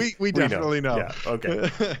 We definitely know. Yeah, okay.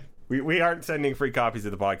 we aren't sending free copies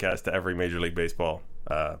of the podcast to every Major League Baseball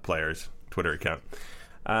player's Twitter account.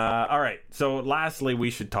 All right. So lastly, we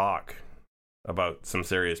should talk about some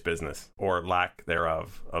serious business or lack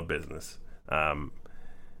thereof of business.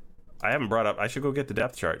 I haven't brought up. I should go get the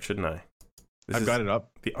depth chart, shouldn't I? I've got it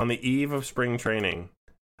up. On the eve of spring training,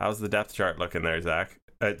 how's the depth chart looking there, Zach?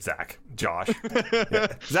 Josh. Yeah.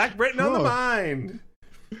 Zach Britton on the mind.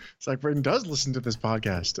 Zach Britton does listen to this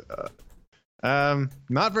podcast.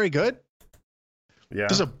 Not very good. Yeah.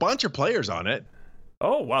 There's a bunch of players on it.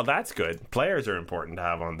 Oh, well, that's good. Players are important to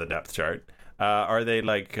have on the depth chart. Are they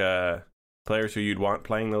like players who you'd want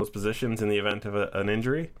playing those positions in the event of an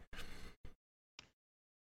injury?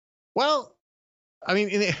 Well, I mean,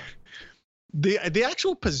 in the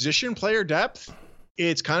actual position player depth,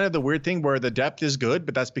 it's kind of the weird thing where the depth is good,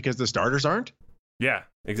 but that's because the starters aren't. Yeah,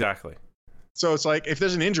 exactly. So it's like if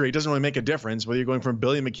there's an injury, it doesn't really make a difference whether you're going from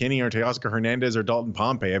Billy McKinney or Teoscar Hernandez or Dalton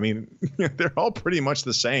Pompey. I mean, they're all pretty much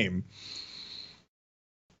the same.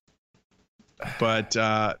 But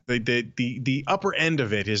the upper end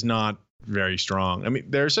of it is not very strong. I mean,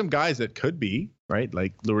 there are some guys that could be, right?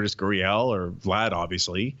 Like Lourdes Gurriel or Vlad,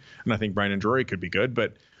 obviously. And I think Brandon Drury could be good.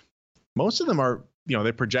 But most of them are,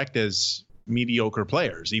 they project as mediocre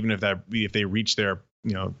players, even if they reach their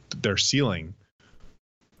ceiling.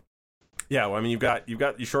 Yeah, well, I mean, you've got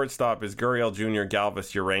your shortstop is Gurriel Jr.,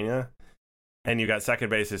 Galvis, Urena, and you got second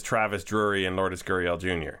base is Travis Drury and Lourdes Gurriel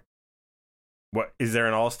Jr. What is there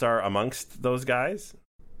an all-star amongst those guys?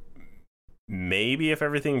 Maybe if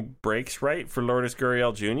everything breaks right for Lourdes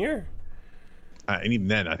Gurriel Jr. And even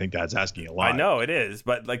then, I think that's asking a lot. I know it is,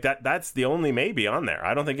 but like that's the only maybe on there.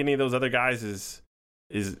 I don't think any of those other guys is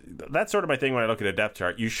that's sort of my thing when I look at a depth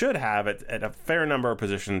chart. You should have at a fair number of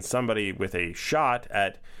positions somebody with a shot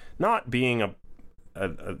at not being a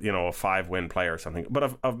 5-win player or something,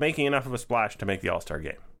 but of making enough of a splash to make the All-Star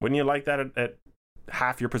game. Wouldn't you like that at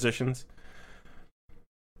half your positions?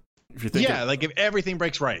 If you're thinking, like if everything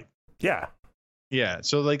breaks right. Yeah.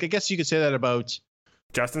 So like I guess you could say that about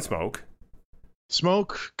Justin Smoke,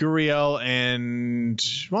 Gurriel, and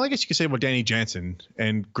I guess you could say about Danny Jansen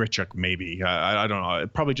and Grichuk maybe. I don't know.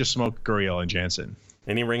 Probably just Smoke, Gurriel, and Jansen.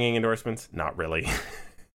 Any ringing endorsements? Not really.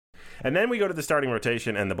 And then we go to the starting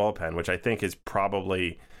rotation and the bullpen, which I think is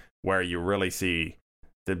probably where you really see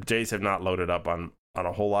the Jays have not loaded up on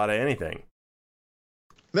a whole lot of anything.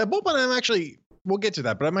 That bullpen, we'll get to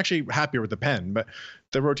that, but I'm actually happier with the pen. But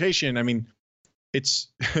the rotation, I mean, it's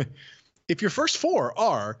if your first four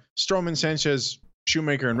are Stroman, Sanchez,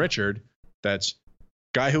 Shoemaker, and Richard, that's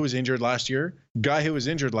guy who was injured last year, guy who was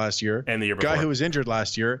injured last year, and the year before. Guy who was injured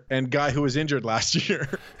last year, and guy who was injured last year.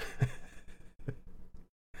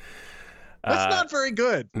 That's not very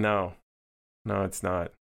good. No, it's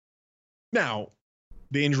not. Now,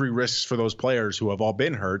 the injury risks for those players who have all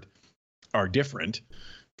been hurt are different.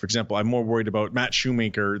 For example, I'm more worried about Matt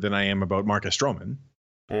Shoemaker than I am about Marcus Stroman.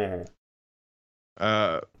 Mm-hmm.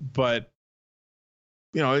 But,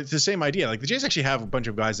 it's the same idea. Like the Jays actually have a bunch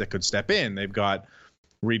of guys that could step in. They've got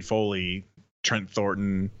Reed Foley, Trent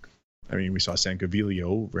Thornton. I mean, we saw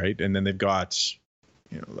Sancavillo, right? And then they've got,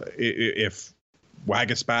 if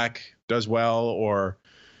Wagasback does well or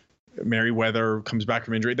Merriweather comes back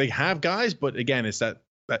from injury, they have guys, but again, it's that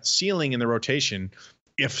ceiling in the rotation.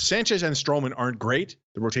 If Sanchez and Stroman aren't great,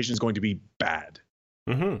 the rotation is going to be bad.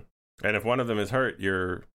 Mm-hmm. And if one of them is hurt,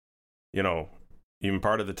 you're, even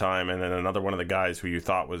part of the time, and then another one of the guys who you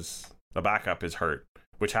thought was a backup is hurt,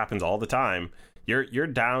 which happens all the time. You're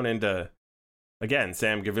down into, again,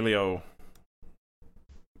 Sam Gaviglio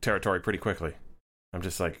territory pretty quickly. I'm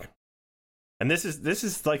just like, And this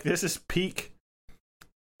is peak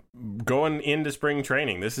going into spring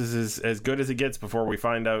training. This is as good as it gets before we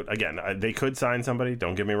find out. Again, they could sign somebody.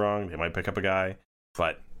 Don't get me wrong. They might pick up a guy.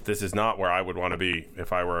 But this is not where I would want to be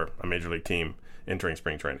if I were a major league team entering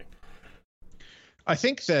spring training. I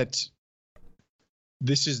think that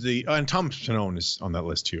this is and Tom Pannone is on that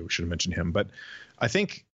list too. Should have mentioned him. But I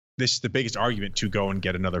think this is the biggest argument to go and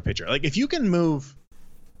get another pitcher. Like, if you can move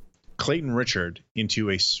Clayton Richard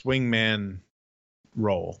into a swingman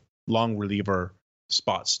role, long reliever,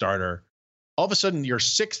 spot starter, all of a sudden your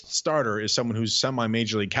sixth starter is someone who's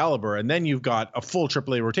semi-major league caliber, and then you've got a full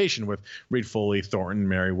AAA rotation with Reed Foley, Thornton,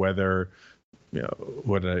 Merriweather,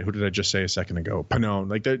 who did I just say a second ago? Pannone.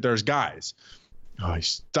 Like, there's guys. Oh,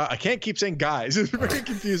 I can't keep saying guys. It's very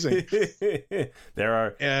confusing.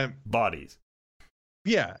 There are bodies.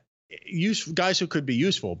 Yeah, guys who could be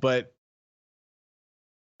useful, but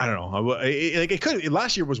I don't know. Like, it could.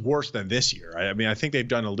 Last year was worse than this year. I mean, I think they've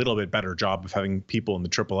done a little bit better job of having people in the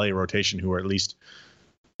AAA rotation who are at least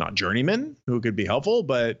not journeymen, who could be helpful,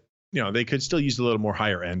 but they could still use a little more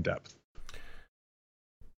higher end depth.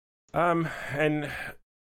 And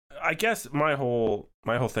I guess my whole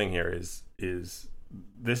thing here is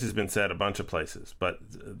this has been said a bunch of places, but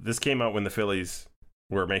this came out when the Phillies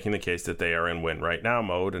were making the case that they are in win right now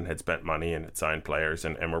mode and had spent money and had signed players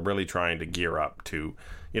and were really trying to gear up to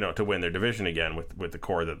win their division again with the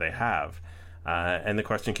core that they have. And the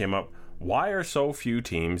question came up, why are so few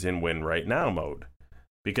teams in win right now mode?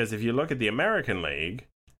 Because if you look at the American League,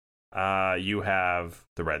 you have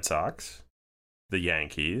the Red Sox, the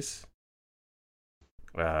Yankees.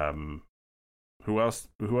 Who else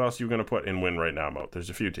are you going to put in win right now mode? There's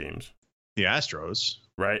a few teams. The Astros.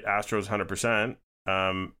 Right? Astros 100%.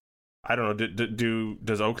 I don't know.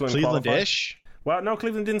 Does Oakland Cleveland-ish? Qualify? Well, no,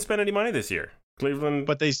 Cleveland didn't spend any money this year. Cleveland,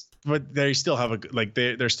 but they still have they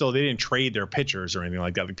didn't trade their pitchers or anything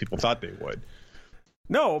like that like people thought they would.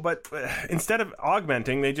 No, but instead of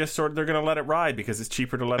augmenting, they're going to let it ride because it's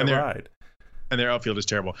cheaper to let it ride. And their outfield is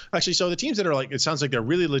terrible. Actually, so the teams that are it sounds like they're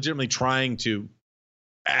really legitimately trying to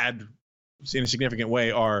add in a significant way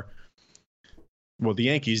are, well, the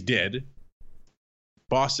Yankees did.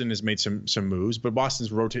 Boston has made some moves, but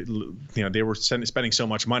Boston's rotated. They were spending so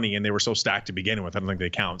much money and they were so stacked to begin with. I don't think they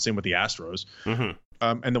count. Same with the Astros,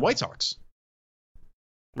 and the White Sox.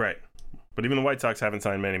 Right, but even the White Sox haven't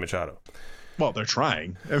signed Manny Machado. Well, they're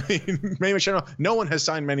trying. I mean, Manny Machado. No one has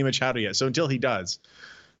signed Manny Machado yet. So until he does,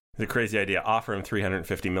 it's a crazy idea. Offer him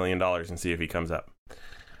 $350 million and see if he comes up.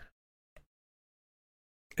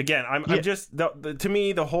 Again, I'm just to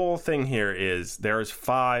me the whole thing here is there's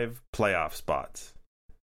 5 playoff spots.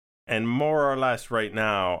 And more or less right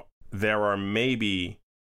now, there are maybe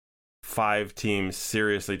 5 teams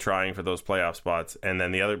seriously trying for those playoff spots. And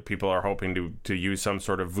then the other people are hoping to use some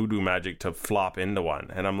sort of voodoo magic to flop into one.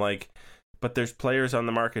 And I'm like, but there's players on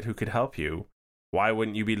the market who could help you. Why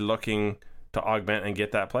wouldn't you be looking to augment and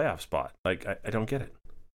get that playoff spot? Like, I don't get it.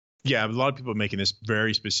 Yeah, a lot of people are making this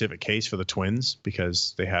very specific case for the Twins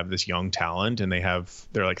because they have this young talent and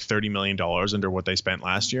they're like $30 million under what they spent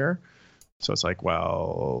last year. So it's like,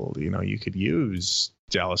 well, you could use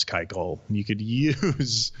Dallas Keuchel, you could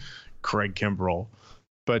use Craig Kimbrell,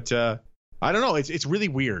 but I don't know. It's really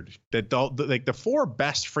weird that the 4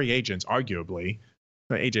 best free agents, arguably,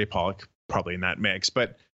 AJ Pollock probably in that mix,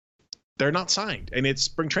 but they're not signed, and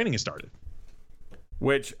spring training has started.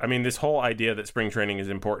 Which, I mean, this whole idea that spring training is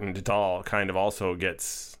important at all kind of also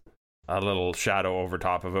gets a little shadow over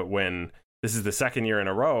top of it when this is the second year in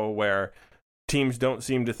a row where teams don't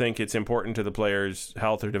seem to think it's important to the players'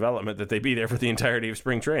 health or development that they be there for the entirety of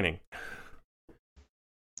spring training.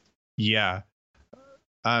 Yeah.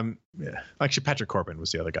 Actually, Patrick Corbin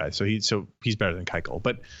was the other guy, so he's better than Keuchel.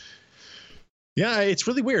 But yeah, it's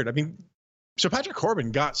really weird. I mean, so Patrick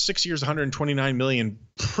Corbin got 6 years, $129 million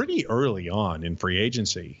pretty early on in free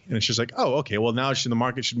agency, and it's just like, oh, okay, well now the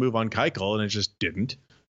market should move on Keuchel, and it just didn't.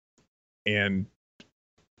 And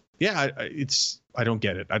yeah, I don't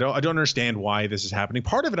get it. I don't understand why this is happening.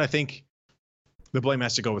 Part of it, I think, the blame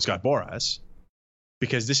has to go with Scott Boras,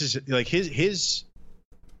 because this is like his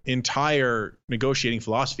entire negotiating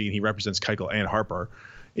philosophy, and he represents Keuchel and Harper,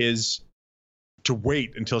 is to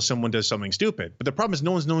wait until someone does something stupid. But the problem is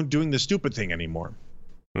no one's doing the stupid thing anymore.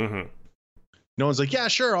 Mm-hmm. No one's like, yeah,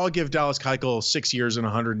 sure, I'll give Dallas Keuchel 6 years and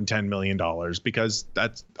 $110 million because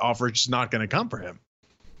that offer is not going to come for him.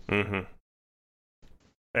 Mm-hmm.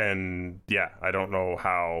 And yeah, I don't know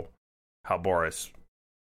how Boras,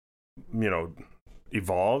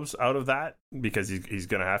 evolves out of that, because he's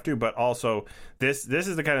going to have to. But also, this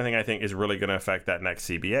is the kind of thing I think is really going to affect that next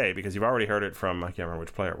CBA, because you've already heard it from, I can't remember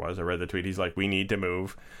which player it was. I read the tweet. He's like, we need to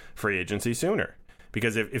move free agency sooner,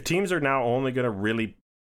 because if teams are now only going to really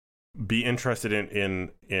be interested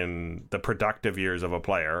in the productive years of a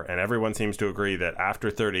player, and everyone seems to agree that after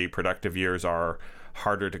 30, productive years are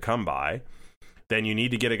harder to come by, then you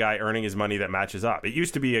need to get a guy earning his money that matches up. It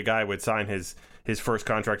used to be a guy would sign his first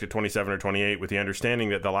contract at 27 or 28 with the understanding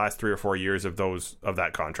that the last 3 or 4 years of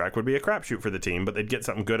that contract would be a crapshoot for the team, but they'd get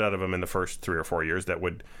something good out of him in the first 3 or 4 years that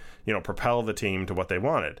would, propel the team to what they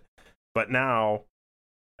wanted. But now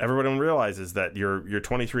everyone realizes that your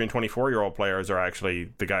 23 and 24-year-old players are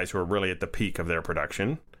actually the guys who are really at the peak of their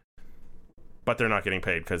production, but they're not getting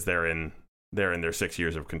paid because they're in their 6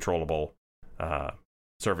 years of controllable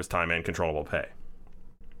service time and controllable pay.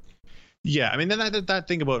 Yeah, I mean, that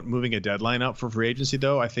thing about moving a deadline up for free agency,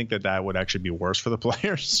 though, I think that would actually be worse for the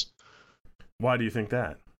players. Why do you think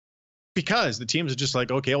that? Because the teams are just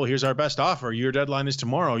like, okay, well, here's our best offer. Your deadline is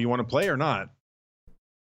tomorrow. You want to play or not?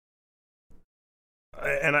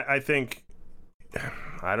 And I think,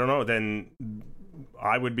 I don't know, then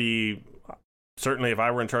I would be, certainly if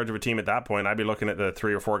I were in charge of a team at that point, I'd be looking at the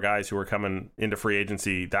 3 or 4 guys who are coming into free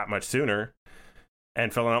agency that much sooner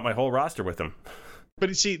and filling out my whole roster with them. But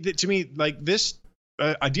you see, to me, like this,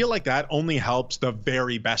 a deal like that only helps the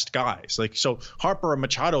very best guys. Like, so Harper and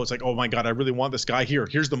Machado, it's like, oh my God, I really want this guy here.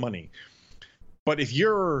 Here's the money. But if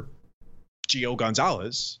you're Gio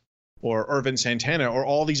Gonzalez or Irvin Santana or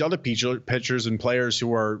all these other pitchers and players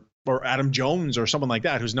who are, or Adam Jones or someone like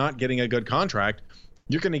that who's not getting a good contract,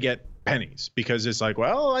 you're going to get pennies, because it's like,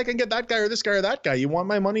 well, I can get that guy or this guy or that guy. You want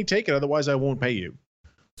my money, take it. Otherwise, I won't pay you.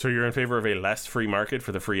 So you're in favor of a less free market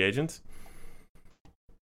for the free agents?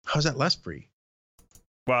 How's that less free?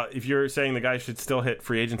 Well, if you're saying the guys should still hit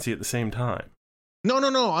free agency at the same time. No.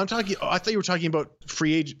 I thought you were talking about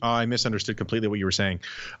free agent. I misunderstood completely what you were saying.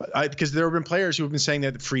 Because there have been players who have been saying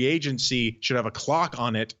that free agency should have a clock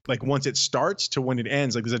on it, like once it starts to when it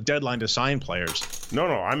ends. Like there's a deadline to sign players. No.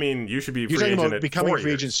 I mean, you should be free agent about at becoming 4 free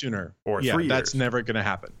years. agent sooner. Or 3 years. That's never going to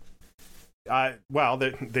happen. Well,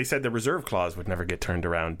 they said the reserve clause would never get turned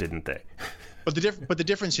around, didn't they? But the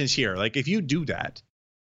difference is here. Like if you do that,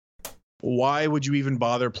 why would you even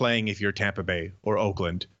bother playing if you're Tampa Bay or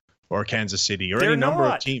Oakland or Kansas City or any number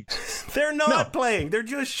of teams? They're not playing. They're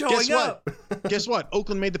just showing up. Guess what?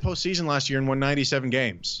 Oakland made the postseason last year and won 97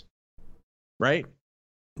 games. Right?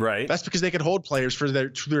 Right. That's because they could hold players for their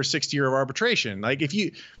 6th year of arbitration. Like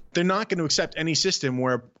they're not going to accept any system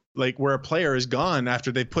where a player is gone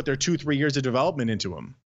after they've put their 2-3 years of development into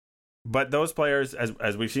them. But those players,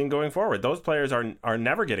 as we've seen going forward, those players are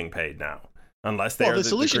never getting paid now. Unless they're the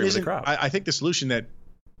solution isn't. The I think the solution that,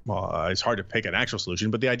 it's hard to pick an actual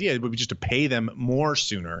solution, but the idea would be just to pay them more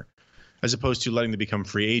sooner, as opposed to letting them become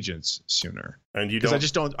free agents sooner. And you don't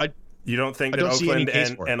think that Oakland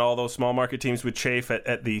and all those small market teams would chafe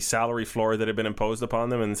at the salary floor that had been imposed upon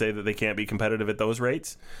them and say that they can't be competitive at those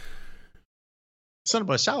rates? It's not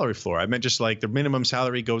about a salary floor. I meant just like the minimum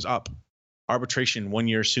salary goes up. Arbitration 1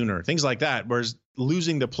 year sooner, things like that. Whereas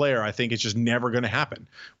losing the player, I think it's just never going to happen.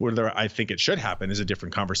 Whether I think it should happen is a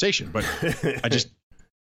different conversation, but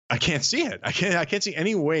I can't see it. I can't see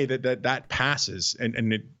any way that passes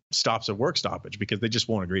and it stops a work stoppage, because they just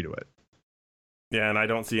won't agree to it. Yeah, and I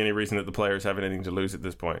don't see any reason that the players have anything to lose at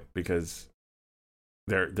this point, because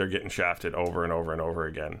they're getting shafted over and over and over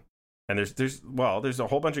again. And there's a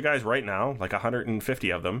whole bunch of guys right now, like 150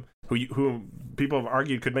 of them, who people have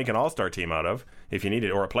argued could make an all-star team out of, if you need it,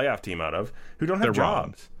 or a playoff team out of, who don't have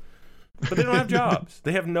jobs. But they don't have jobs.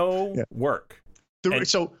 They have no work.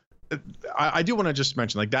 So I do want to just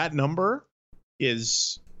mention, like, that number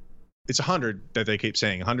it's 100 that they keep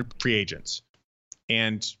saying, 100 free agents.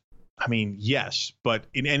 And I mean, yes, but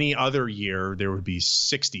in any other year, there would be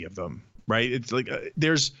 60 of them, right? It's like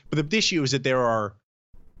but the issue is that there are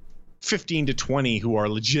 15 to 20 who are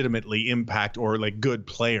legitimately impact or like good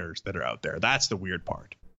players that are out there. That's the weird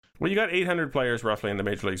part. Well, you got 800 players roughly in the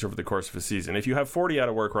major leagues over the course of a season. If you have 40 out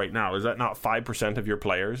of work right now, is that not 5% of your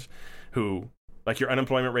players who, like, your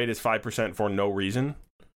unemployment rate is 5% for no reason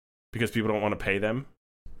because people don't want to pay them?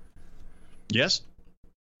 Yes.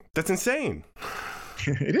 That's insane.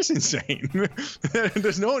 It is insane.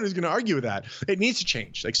 There's no one who's going to argue with that. It needs to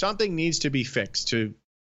change. Like, something needs to be fixed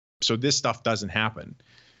so this stuff doesn't happen.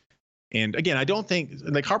 And again, I don't think,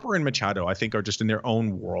 like, Harper and Machado, I think, are just in their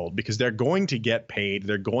own world, because they're going to get paid.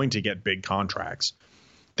 They're going to get big contracts.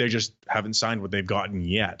 They just haven't signed what they've gotten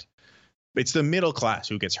yet. It's the middle class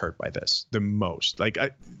who gets hurt by this the most. Like,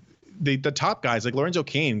 the top guys like Lorenzo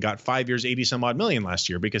Cain got 5 years, 80 some odd million last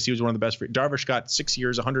year because he was one of the best. Darvish got 6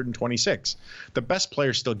 years, 126. The best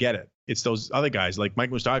players still get it. It's those other guys like Mike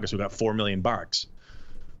Moustakas who got $4 million.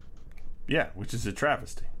 Yeah, which is a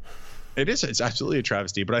travesty. It is. It's absolutely a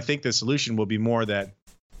travesty. But I think the solution will be more that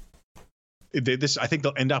I think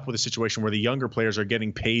they'll end up with a situation where the younger players are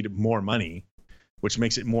getting paid more money, which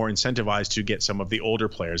makes it more incentivized to get some of the older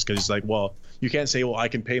players. Because it's like, well, you can't say, well, I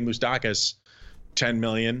can pay Moustakas $10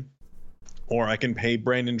 million, or I can pay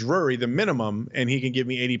Brandon Drury the minimum, and he can give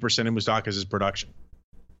me 80% of Moustakas' production.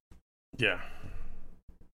 Yeah.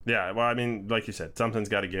 Yeah. Well, I mean, like you said, something's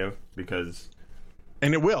got to give because.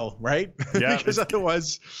 And it will, right? Yeah. Because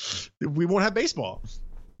otherwise, we won't have baseball.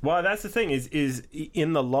 Well, that's the thing is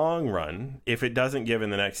in the long run, if it doesn't give in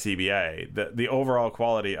the next CBA, the overall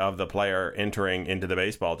quality of the player entering into the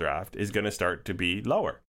baseball draft is going to start to be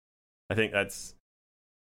lower. I think it's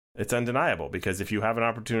undeniable, because if you have an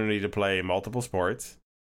opportunity to play multiple sports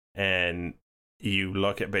and you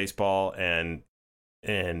look at baseball and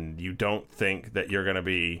you don't think that you're going to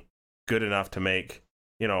be good enough to make,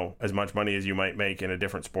 you know, as much money as you might make in a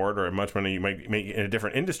different sport or as much money you might make in a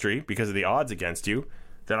different industry because of the odds against you,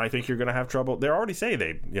 then I think you're going to have trouble. They already say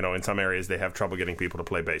in some areas they have trouble getting people to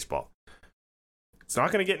play baseball. It's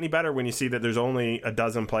not going to get any better when you see that there's only a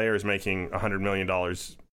dozen players making $100 million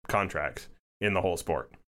contracts in the whole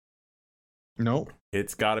sport. No.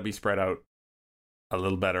 It's got to be spread out a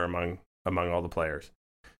little better among all the players.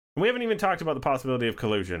 And we haven't even talked about the possibility of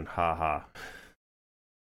collusion. Ha ha.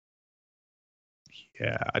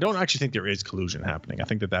 Yeah, I don't actually think there is collusion happening. I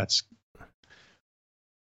think that's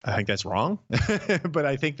wrong. But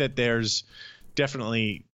I think that there's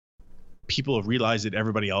definitely people have realized that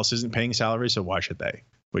everybody else isn't paying salaries, so why should they?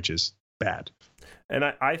 Which is bad. And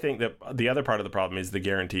I think that the other part of the problem is the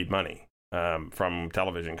guaranteed money from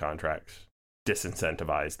television contracts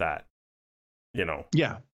disincentivize that,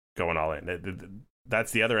 Yeah. Going all in.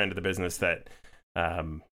 That's the other end of the business that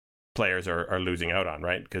players are losing out on,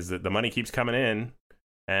 right? Because the money keeps coming in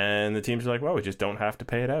and the teams are like, well, we just don't have to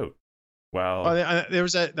pay it out. Well, there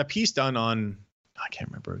was a piece done on, I can't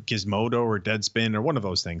remember, Gizmodo or Deadspin or one of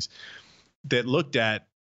those things that looked at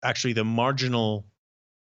actually the marginal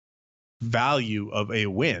value of a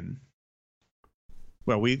win.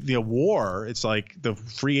 Well, the WAR, it's like the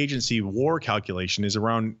free agency WAR calculation is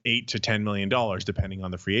around $8 to $10 million, depending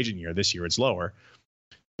on the free agent year. This year it's lower,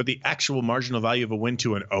 but the actual marginal value of a win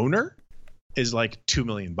to an owner is like $2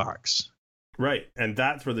 million. Right, and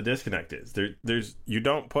that's where the disconnect is. There's you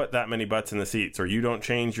don't put that many butts in the seats, or you don't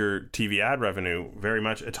change your TV ad revenue very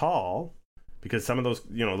much at all, because some of those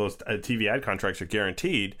TV ad contracts are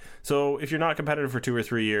guaranteed. So if you're not competitive for 2 or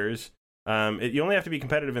 3 years, you only have to be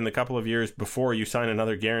competitive in the couple of years before you sign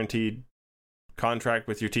another guaranteed contract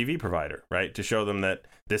with your TV provider, right? To show them that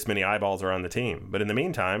this many eyeballs are on the team. But in the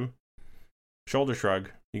meantime, shoulder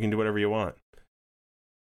shrug, you can do whatever you want,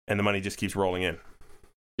 and the money just keeps rolling in.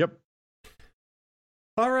 Yep.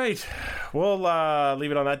 All right, we'll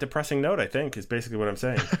leave it on that depressing note, I think, is basically what I'm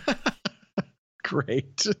saying.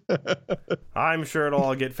 Great. I'm sure it'll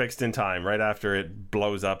all get fixed in time, right after it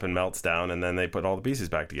blows up and melts down, and then they put all the pieces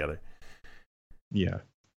back together. Yeah.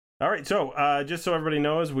 All right, so just so everybody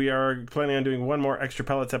knows, we are planning on doing one more Extra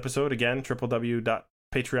Pellets episode. Again,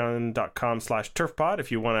 www.patreon.com/turfpod.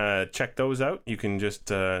 If you want to check those out, you can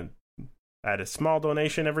just add a small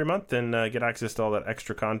donation every month and get access to all that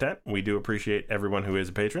extra content. We do appreciate everyone who is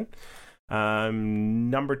a patron.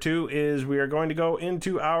 Number 2 is we are going to go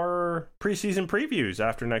into our preseason previews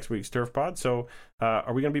after next week's Turf Pod. So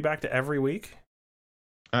are we going to be back to every week?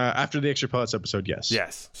 After the Extra Pellets episode, yes.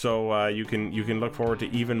 Yes. So you can look forward to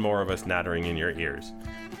even more of us nattering in your ears.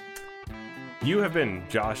 You have been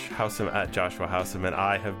Josh Howsam at Joshua Howsam, and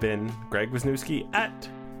I have been Greg Wisniewski at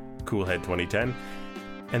Coolhead2010.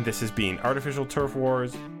 And this has been Artificial Turf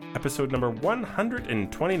Wars, episode number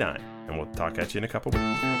 129. And we'll talk at you in a couple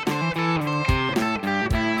weeks.